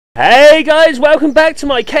Hey guys, welcome back to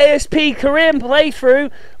my KSP Korean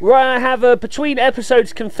playthrough, where I have a between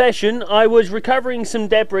episodes confession. I was recovering some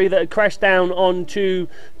debris that had crashed down onto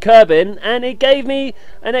Kerbin, and it gave me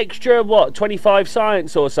an extra, 25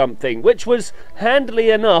 science or something, which was handily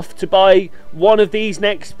enough to buy one of these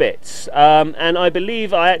next bits. And I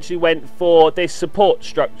believe I actually went for this support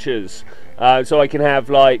structures, so I can have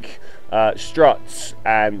like struts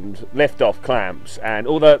and lift-off clamps and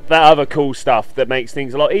all that other cool stuff that makes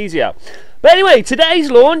things a lot easier. But anyway,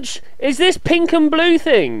 today's launch is this pink and blue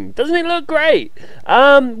thing. Doesn't it look great?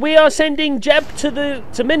 We are sending Jeb to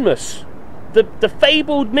Minmus. The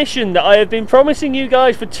fabled mission that I have been promising you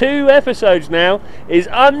guys for 2 episodes now is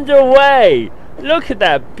underway. Look at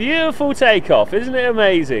that beautiful takeoff, isn't it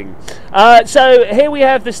amazing? So here we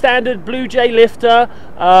have the standard Blue Jay lifter,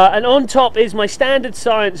 and on top is my standard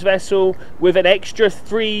science vessel with an extra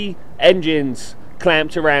 3 engines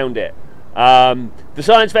clamped around it. The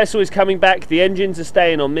science vessel is coming back, the engines are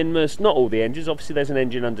staying on Minmus. Not all the engines, obviously there's an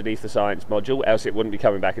engine underneath the science module, else it wouldn't be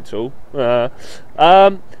coming back at all.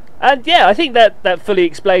 And yeah, I think that fully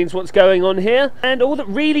explains what's going on here. And all that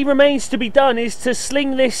really remains to be done is to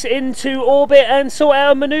sling this into orbit and sort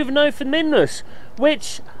out a manoeuvre node for Minmus,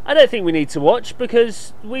 which I don't think we need to watch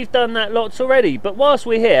because we've done that lots already. But whilst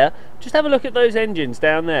we're here, just have a look at those engines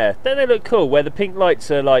down there. Don't they look cool? Where the pink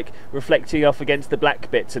lights are like reflecting off against the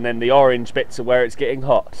black bits, and then the orange bits are where it's getting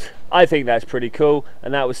hot. I think that's pretty cool,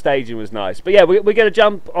 and that staging was nice. But yeah, we're going to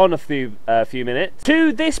jump on a few minutes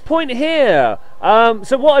to this point here.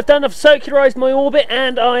 So what I've done, I've circularized my orbit,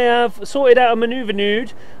 and I have sorted out a maneuver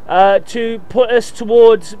node to put us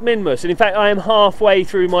towards Minmus. And in fact, I am halfway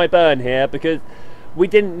through my burn here because we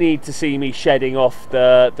didn't need to see me shedding off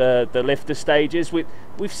the lifter stages.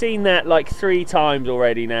 We've seen that like 3 times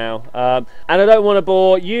already now, and I don't want to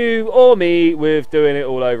bore you or me with doing it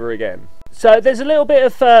all over again. So there's a little bit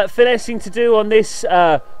of finessing to do on this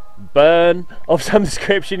burn of some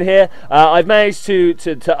description here. I've managed to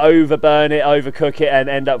overburn it, overcook it, and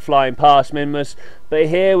end up flying past Minmus. But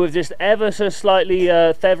here, with just ever so slightly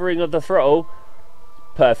feathering of the throttle,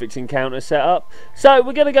 perfect encounter setup. So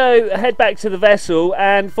we're going to go head back to the vessel,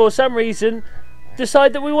 and for some reason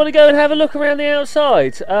decide that we want to go and have a look around the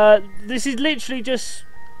outside. This is literally just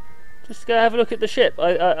go have a look at the ship.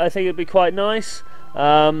 I think it'd be quite nice.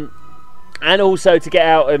 And also to get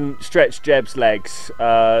out and stretch Jeb's legs.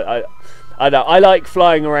 I know, I like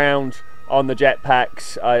flying around on the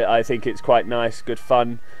jetpacks. I think it's quite nice, good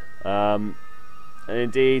fun. And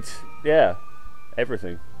indeed, yeah,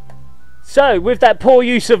 everything. So, with that poor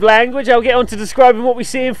use of language, I'll get on to describing what we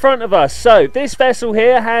see in front of us. So, this vessel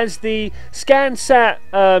here has the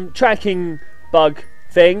ScanSat tracking bug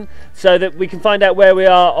thing, so that we can find out where we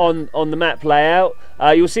are on the map layout.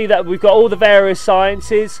 You'll see that we've got all the various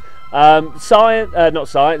sciences. Not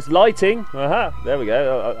science, lighting. Aha, there we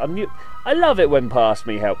go. I love it when past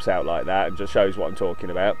me helps out like that and just shows what I'm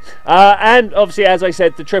talking about. And obviously, as I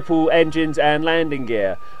said, the triple engines and landing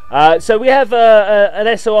gear. So we have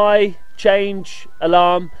an SOI change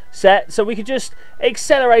alarm set, so we can just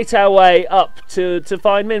accelerate our way up to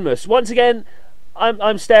find Minmus. Once again,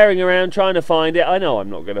 I'm staring around trying to find it. I know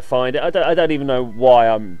I'm not going to find it. I don't even know why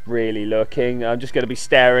I'm really looking. I'm just going to be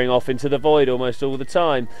staring off into the void almost all the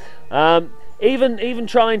time. Even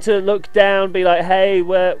trying to look down, be like, hey,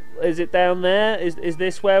 where is it down there? Is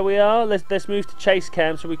this where we are? Let's move to chase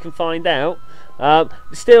cam so we can find out.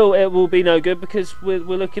 Still, it will be no good because we're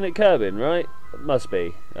looking at Kerbin, right? It must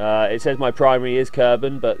be. It says my primary is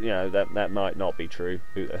Kerbin, but you know that might not be true.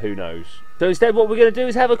 Who knows? So instead, what we're going to do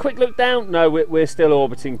is have a quick look down. No, we're still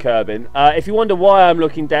orbiting Kerbin. If you wonder why I'm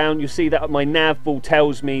looking down, you'll see that my nav ball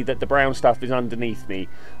tells me that the brown stuff is underneath me.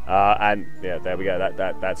 And yeah, there we go.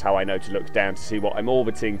 That's how I know to look down to see what I'm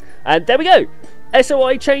orbiting. And there we go.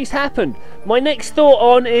 SOI change happened. My next thought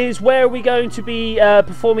on is where are we going to be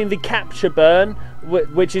performing the capture burn,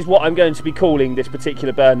 which is what I'm going to be calling this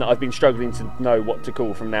particular burn that I've been struggling to know what to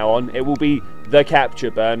call from now on. It will be the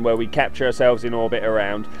capture burn, where we capture ourselves in orbit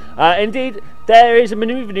around. Indeed, there is a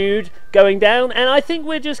maneuver node going down, and I think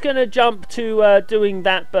we're just going to jump to doing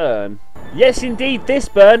that burn. Yes, indeed, this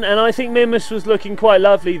burn, and I think Minmus was looking quite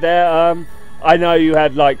lovely there. I know you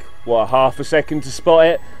had like, what, half a second to spot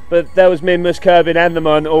it, but there was Minmus, Kerbin and the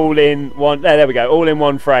Mun all in one. There we go, all in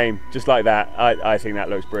one frame, just like that. I think that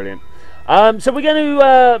looks brilliant. So we're going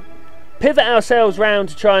to pivot ourselves round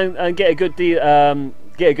to try and get a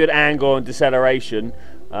good angle on deceleration,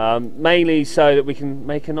 mainly so that we can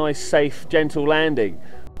make a nice, safe, gentle landing.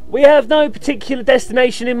 We have no particular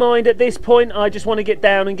destination in mind at this point. I just want to get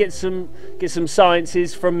down and get some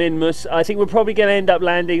sciences from Minmus. I think we're probably going to end up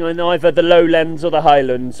landing on either the lowlands or the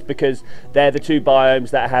highlands, because they're the two biomes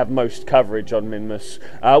that have most coverage on Minmus.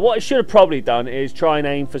 What I should have probably done is try and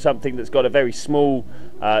aim for something that's got a very small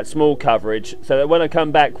coverage, so that when I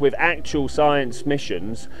come back with actual science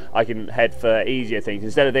missions, I can head for easier things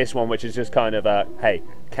instead of this one, which is just kind of a, hey,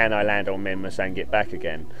 can I land on Minmus and get back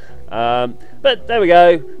again? But there we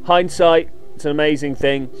go. Hindsight, it's an amazing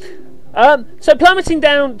thing. So plummeting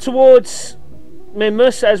down towards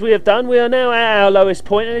Minmus, as we have done, we are now at our lowest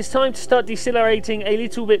point, and it's time to start decelerating a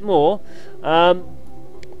little bit more.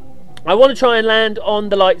 I want to try and land on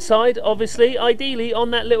the light side, obviously, ideally on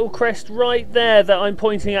that little crest right there that I'm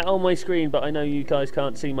pointing at on my screen, but I know you guys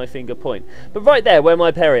can't see my finger point. But right there, where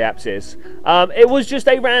my periaps is. It was just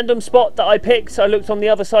a random spot that I picked. I looked on the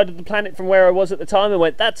other side of the planet from where I was at the time and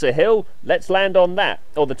went, that's a hill, let's land on that,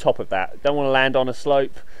 or the top of that. Don't want to land on a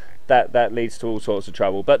slope. That leads to all sorts of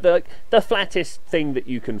trouble. But the flattest thing that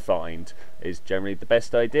you can find is generally the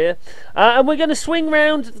best idea. And we're going to swing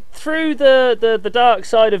round through the dark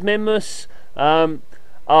side of Minmus.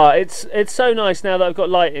 It's so nice now that I've got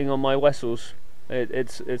lighting on my vessels.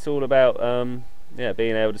 It's all about yeah,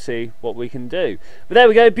 being able to see what we can do. But there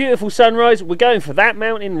we go, beautiful sunrise. We're going for that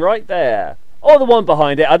mountain right there. Or the one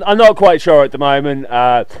behind it. I'm not quite sure at the moment.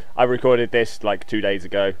 I recorded this like 2 days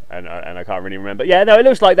ago, and I can't really remember. Yeah, no, it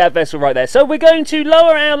looks like that vessel right there. So we're going to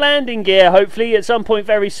lower our landing gear, hopefully, at some point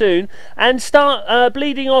very soon, and start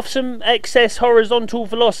bleeding off some excess horizontal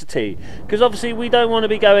velocity, because obviously we don't want to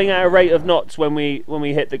be going at a rate of knots when we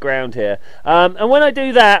hit the ground here. And when I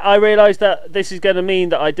do that, I realise that this is going to mean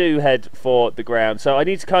that I do head for the ground. So I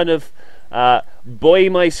need to kind of buoy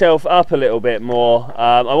myself up a little bit more.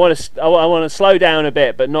 I want to slow down a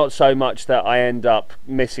bit, but not so much that I end up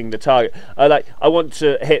missing the target. I want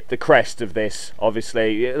to hit the crest of this,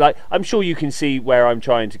 obviously. Like, I'm sure you can see where I'm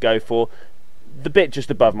trying to go for. The bit just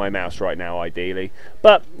above my mouse right now, ideally.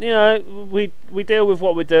 But you know, we deal with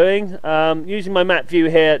what we're doing. Using my map view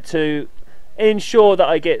here to ensure that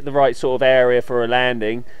I get the right sort of area for a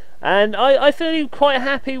landing, and I feel quite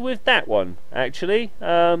happy with that one, actually.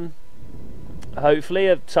 Hopefully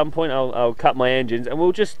at some point I'll cut my engines and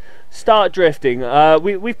we'll just start drifting.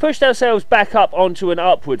 We've pushed ourselves back up onto an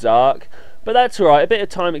upwards arc, but that's alright. A bit of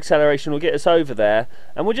time acceleration will get us over there,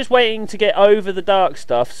 and we're just waiting to get over the dark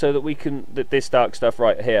stuff so that we can, this dark stuff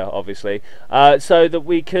right here obviously, so that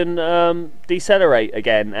we can decelerate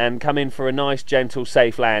again and come in for a nice gentle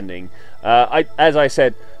safe landing. As I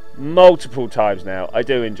said multiple times now, I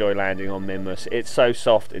do enjoy landing on Minmus. It's so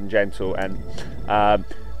soft and gentle and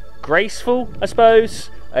graceful, I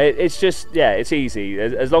suppose. It's just, yeah, it's easy.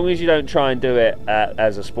 As long as you don't try and do it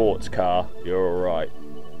as a sports car, you're alright.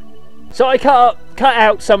 So I cut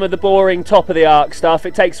out some of the boring top of the arc stuff.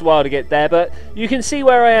 It takes a while to get there, but you can see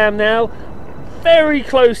where I am now, very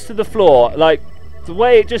close to the floor. Like, the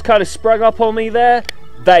way it just kind of sprung up on me there,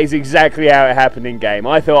 that is exactly how it happened in game.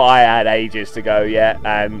 I thought I had ages to go yet,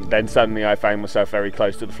 and then suddenly I found myself very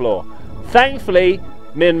close to the floor. Thankfully,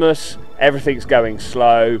 Minmus, everything's going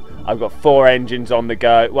slow. I've got 4 engines on the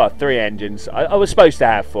go. Well, 3 engines. I was supposed to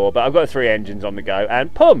have 4, but I've got 3 engines on the go.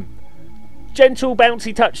 And pum! Gentle,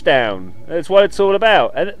 bouncy touchdown. That's what it's all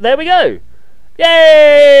about. And there we go.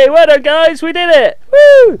 Yay! Well done, guys. We did it.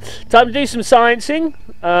 Woo! Time to do some sciencing.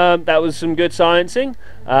 That was some good sciencing.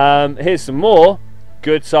 Here's some more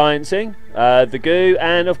good sciencing. The goo.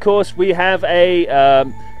 And, of course, we have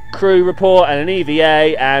a crew report and an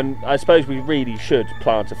EVA, and I suppose we really should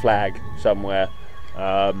plant a flag somewhere,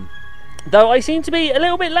 though I seem to be a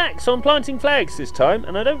little bit lax on planting flags this time,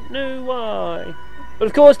 and I don't know why. But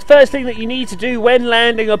of course, the first thing that you need to do when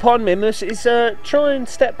landing upon Minmus is try and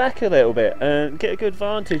step back a little bit and get a good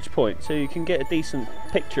vantage point so you can get a decent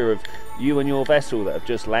picture of you and your vessel that have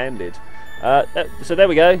just landed. So there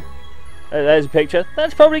we go. There's a picture.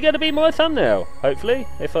 That's probably going to be my thumbnail, hopefully,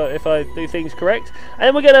 if I do things correct.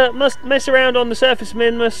 And we're going to mess around on the surface of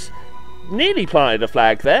Minmus. Nearly planted a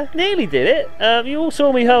flag there. Nearly did it. You all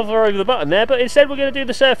saw me hover over the button there, but instead we're going to do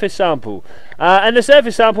the surface sample. And the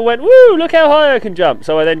surface sample went, woo, look how high I can jump.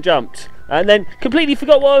 So I then jumped. And then completely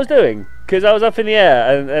forgot what I was doing, because I was up in the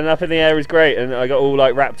air, and up in the air is great, and I got all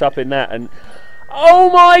like wrapped up in that. And oh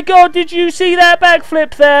my god, did you see that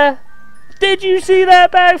backflip there? Did you see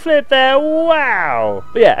that backflip there? Wow!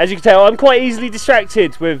 But yeah, as you can tell, I'm quite easily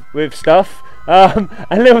distracted with stuff. And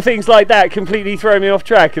little things like that completely throw me off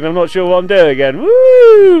track, and I'm not sure what I'm doing again.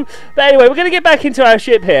 Woo! But anyway, we're going to get back into our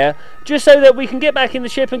ship here, just so that we can get back in the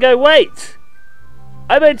ship and go, wait!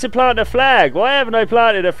 I meant to plant a flag. Why haven't I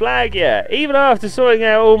planted a flag yet? Even after sorting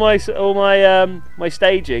out all my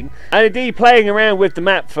staging and indeed playing around with the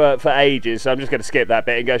map for ages. So I'm just going to skip that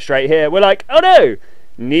bit and go straight here. We're like, oh no,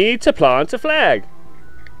 need to plant a flag.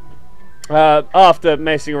 After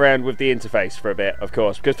messing around with the interface for a bit, of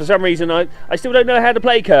course, because for some reason I still don't know how to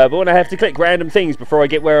play Kerbal and I have to click random things before I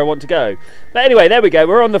get where I want to go. But anyway, there we go.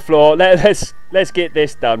 We're on the floor. Let's get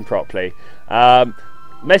this done properly.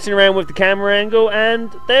 Messing around with the camera angle,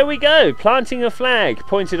 and there we go. Planting a flag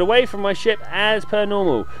pointed away from my ship as per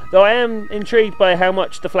normal. Though I am intrigued by how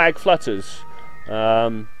much the flag flutters.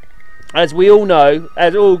 As we all know,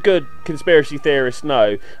 as all good conspiracy theorists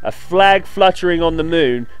know, a flag fluttering on the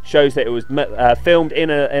moon shows that it was filmed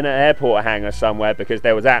in an airport hangar somewhere because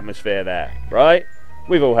there was atmosphere there, right?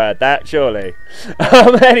 We've all heard that, surely.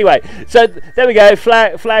 Anyway, so there we go,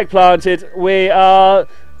 flag planted. We are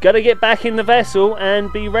going to get back in the vessel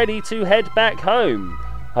and be ready to head back home,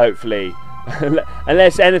 hopefully.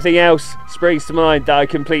 Unless anything else springs to mind that I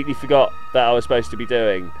completely forgot that I was supposed to be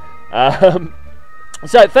doing.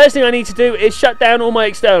 So first thing I need to do is shut down all my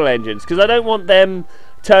external engines, because I don't want them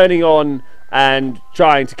turning on and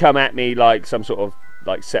trying to come at me like some sort of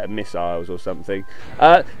set of missiles or something.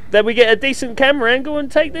 Then we get a decent camera angle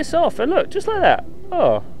and take this off, and look, just like that.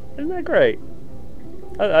 Oh, isn't that great?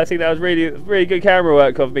 I think that was really good camera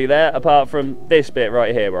work of me there, apart from this bit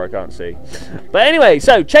right here where I can't see. But anyway,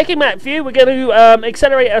 so checking map view, we're going to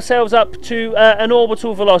accelerate ourselves up to an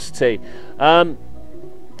orbital velocity.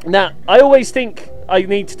 Now, I always think I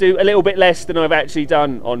need to do a little bit less than I've actually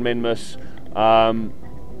done on Minmus.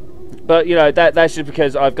 But, you know, that's just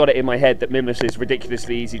because I've got it in my head that Minmus is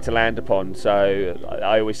ridiculously easy to land upon. So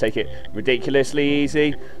I always take it ridiculously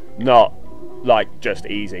easy, not like just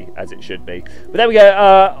easy as it should be. But there we go.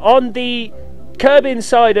 On the Kerbin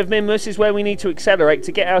side of Minmus is where we need to accelerate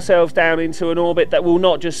to get ourselves down into an orbit that will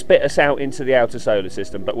not just spit us out into the outer solar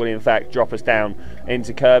system, but will in fact drop us down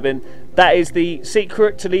into Kerbin. That is the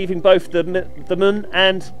secret to leaving both the Moon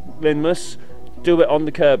and Minmus. Do it on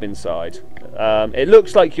the Kerbin side. It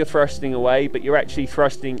looks like you're thrusting away, but you're actually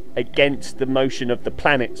thrusting against the motion of the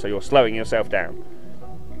planet, so you're slowing yourself down.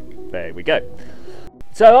 There we go.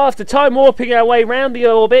 So after time warping our way around the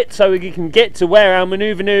orbit so we can get to where our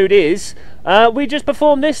manoeuvre node is, we just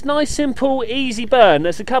performed this nice simple easy burn.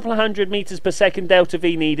 There's a couple of 100 meters per second delta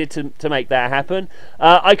V needed to make that happen.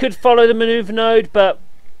 I could follow the manoeuvre node, but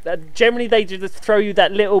generally they just throw you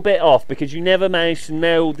that little bit off because you never manage to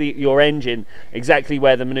nail your engine exactly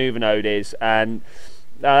where the manoeuvre node is, and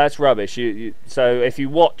that's rubbish. So if you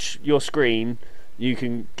watch your screen, you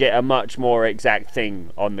can get a much more exact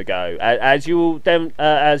thing on the go, as you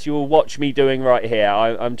will watch me doing right here.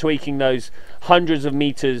 I'm tweaking those hundreds of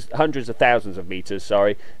thousands of meters,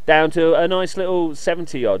 sorry, down to a nice little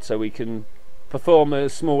 70 odd, so we can perform a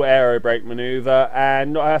small aero brake maneuver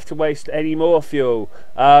and not have to waste any more fuel.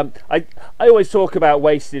 I always talk about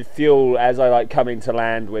wasted fuel as I like coming to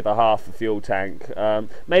land with a half a fuel tank.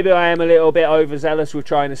 Maybe I am a little bit overzealous with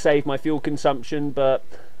trying to save my fuel consumption, but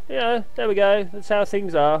yeah, there we go. That's how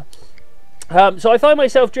things are. So I find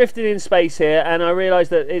myself drifting in space here, and I realise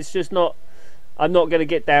that it's just not. I'm not going to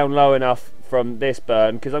get down low enough from this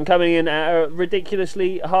burn because I'm coming in at a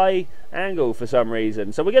ridiculously high angle for some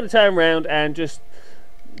reason. So we're going to turn around and just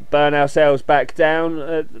burn ourselves back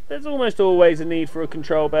down. There's almost always a need for a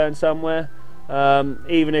control burn somewhere,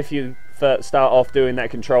 even if you start off doing that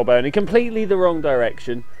control burn in completely the wrong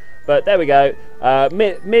direction. But there we go,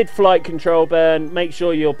 mid-flight control burn. Make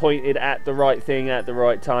sure you're pointed at the right thing at the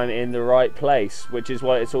right time in the right place, which is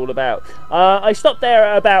what it's all about. I stopped there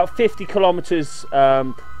at about 50 kilometers,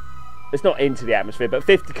 it's not into the atmosphere, but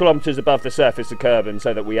 50 kilometers above the surface of Kerbin,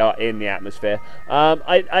 so that we are in the atmosphere.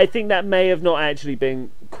 I think that may have not actually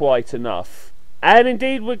been quite enough. And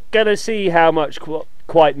indeed, we're going to see how much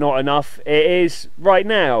quite not enough it is right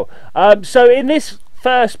now. So in this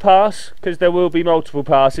first pass, because there will be multiple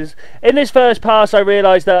passes, in this first pass I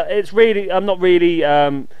realised that I'm not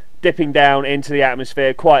really dipping down into the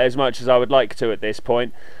atmosphere quite as much as I would like to at this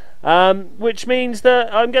point, which means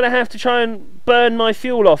that I'm going to have to try and burn my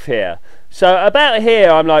fuel off here. So about here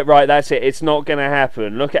I'm like, right, that's it, it's not going to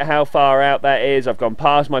happen. Look at how far out that is. I've gone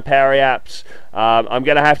past my periaps. I'm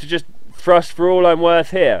going to have to just thrust for all I'm worth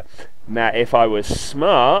here. Now if I was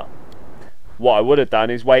smart, what I would have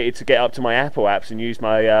done is waited to get up to my apoaps and used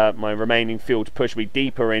my my remaining fuel to push me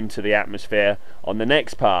deeper into the atmosphere on the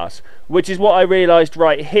next pass, which is what I realised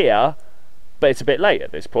right here, but it's a bit late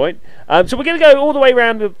at this point. So we're going to go all the way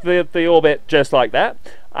around the orbit just like that,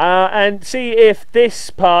 and see if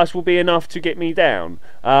this pass will be enough to get me down.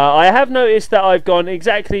 I have noticed that I've gone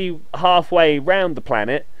exactly halfway round the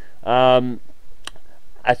planet,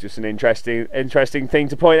 That's just an interesting thing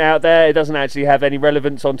to point out there. It doesn't actually have any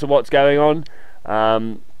relevance onto what's going on.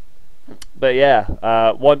 But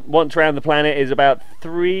yeah, once around the planet is about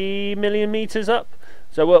 3 million meters up.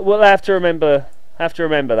 So we'll have to remember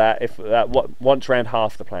that if once around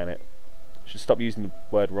half the planet. Should stop using the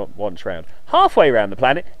word once round. Halfway around the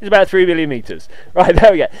planet is about 3 million meters. Right,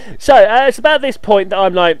 there we go. So it's about this point that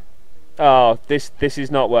I'm like, oh, this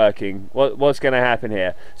is not working. What's going to happen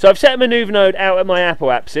here? So I've set a maneuver node out at my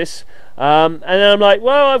apoapsis, and then I'm like,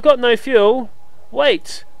 well, I've got no fuel.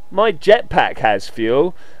 Wait, my jetpack has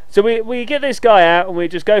fuel. So we get this guy out and we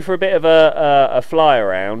just go for a bit of a fly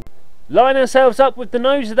around. Line ourselves up with the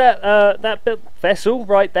nose of that vessel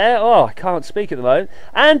right there. Oh, I can't speak at the moment.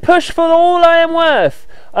 And push for all I am worth.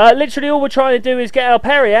 Literally all we're trying to do is get our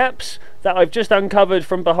periaps that I've just uncovered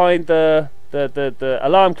from behind the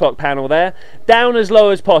alarm clock panel there down as low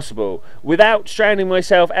as possible without stranding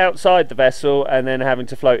myself outside the vessel and then having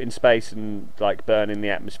to float in space and like burn in the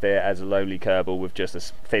atmosphere as a lonely Kerbal with just a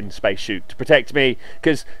thin space chute to protect me,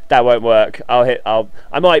 because that won't work.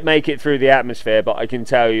 I might make it through the atmosphere, but I can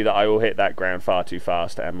tell you that I will hit that ground far too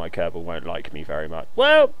fast and my Kerbal won't like me very much.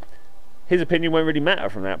 Well, his opinion won't really matter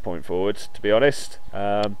from that point forwards, to be honest.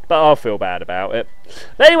 But I'll feel bad about it.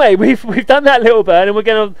 But anyway, we've done that little burn, and we're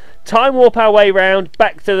going to time warp our way round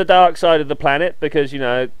back to the dark side of the planet, because, you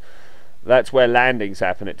know, that's where landings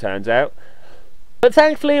happen, it turns out. But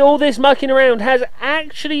thankfully, all this mucking around has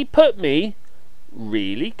actually put me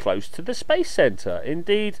really close to the space centre.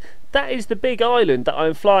 Indeed, that is the big island that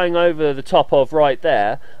I'm flying over the top of right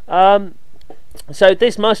there. So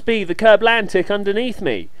this must be the Kerblantic underneath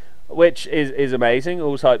me, which is amazing,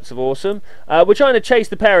 all types of awesome. We're trying to chase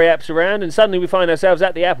the periaps around, and suddenly we find ourselves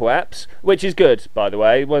at the apoaps, which is good, by the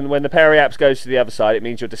way. When the periaps goes to the other side, it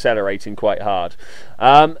means you're decelerating quite hard.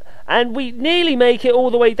 And we nearly make it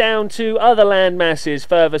all the way down to other land masses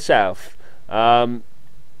further south.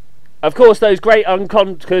 Of course, those great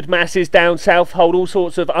unconquered masses down south hold all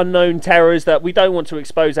sorts of unknown terrors that we don't want to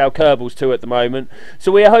expose our Kerbals to at the moment.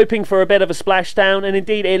 So we are hoping for a bit of a splashdown, and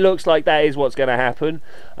indeed it looks like that is what's going to happen.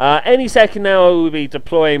 Any second now I will be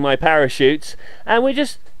deploying my parachutes, and we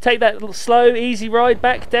just take that little slow, easy ride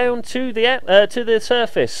back down to the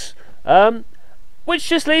surface. Which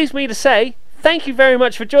just leaves me to say, thank you very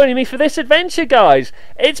much for joining me for this adventure, guys.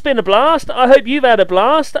 It's been a blast. I hope you've had a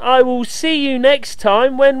blast. I will see you next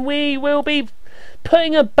time when we will be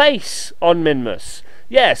putting a base on Minmus.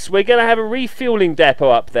 Yes, we're going to have a refueling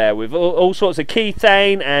depot up there with all sorts of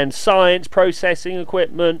kethane and science processing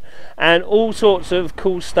equipment and all sorts of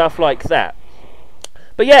cool stuff like that.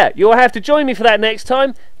 But yeah, you'll have to join me for that next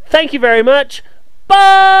time. Thank you very much. Bye!